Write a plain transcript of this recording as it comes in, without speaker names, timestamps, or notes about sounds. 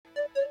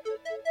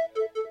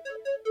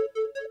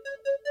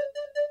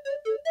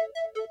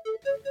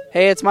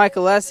Hey, it's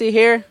Michael Lessie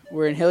here.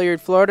 We're in Hilliard,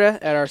 Florida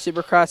at our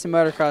Supercross and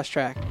Motocross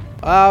track.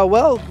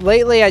 Well,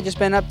 lately I've just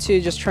been up to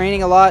just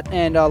training a lot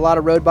and a lot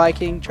of road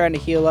biking, trying to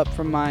heal up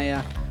from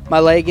my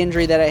leg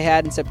injury that I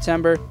had in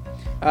September.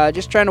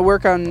 Just trying to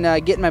work on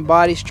getting my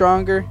body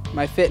stronger,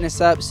 my fitness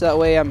up, so that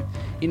way I'm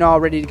all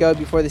ready to go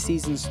before the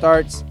season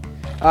starts.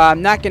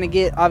 I'm not going to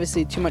get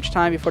obviously too much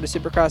time before the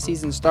Supercross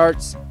season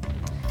starts.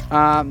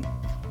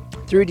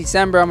 Through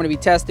December I'm going to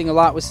be testing a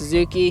lot with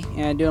Suzuki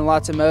and doing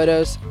lots of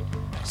motos.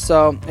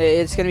 So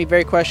it's going to be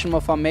very questionable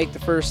if I'll make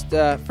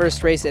the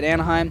first race at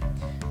Anaheim.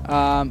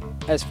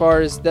 As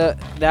far as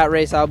that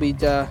race, I'll be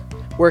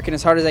working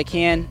as hard as I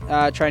can,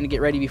 trying to get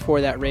ready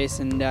before that race.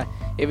 And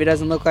if it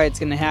doesn't look like it's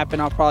going to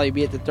happen, I'll probably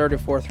be at the third or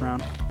fourth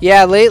round.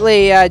 Yeah,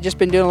 lately I've just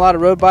been doing a lot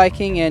of road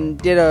biking and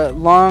did a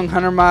long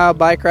 100-mile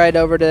bike ride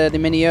over to the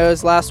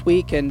Mini-O's last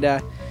week, and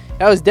that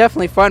was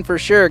definitely fun for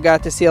sure.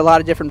 Got to see a lot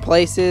of different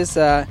places.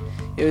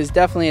 It was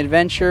definitely an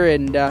adventure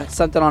and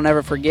something I'll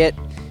never forget.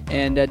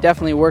 And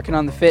definitely working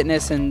on the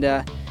fitness, and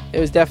it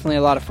was definitely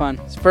a lot of fun.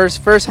 It's first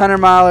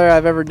 100-miler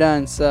I've ever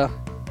done, so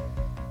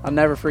I'll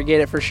never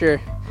forget it for sure.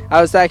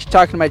 I was actually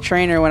talking to my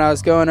trainer when I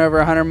was going over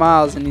 100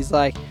 miles, and he's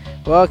like,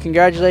 well,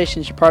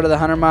 congratulations, you're part of the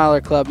 100-miler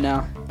club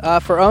now.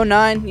 For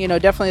 09,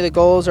 definitely the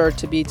goals are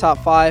to be top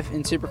 5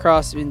 in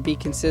Supercross and be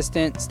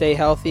consistent, stay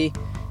healthy,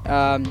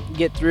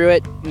 get through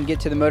it, and get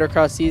to the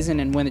motocross season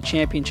and win the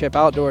championship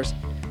outdoors.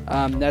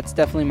 That's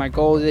definitely my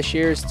goal this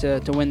year, is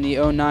to win the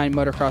 09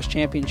 Motocross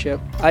Championship.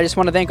 I just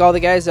want to thank all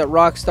the guys at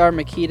Rockstar,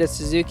 Makita,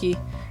 Suzuki,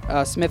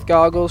 Smith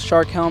Goggles,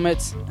 Shark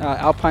Helmets,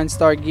 Alpine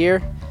Star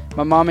Gear,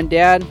 my mom and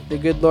dad, the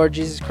good Lord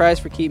Jesus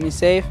Christ for keeping me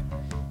safe,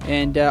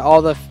 and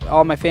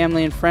all my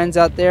family and friends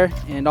out there,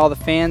 and all the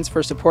fans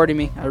for supporting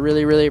me. I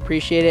really, really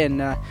appreciate it,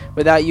 and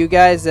without you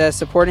guys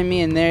supporting me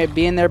and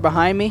being there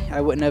behind me,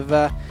 I wouldn't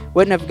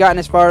have gotten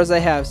as far as I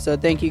have. So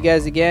thank you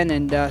guys again,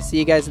 and see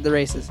you guys at the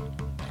races.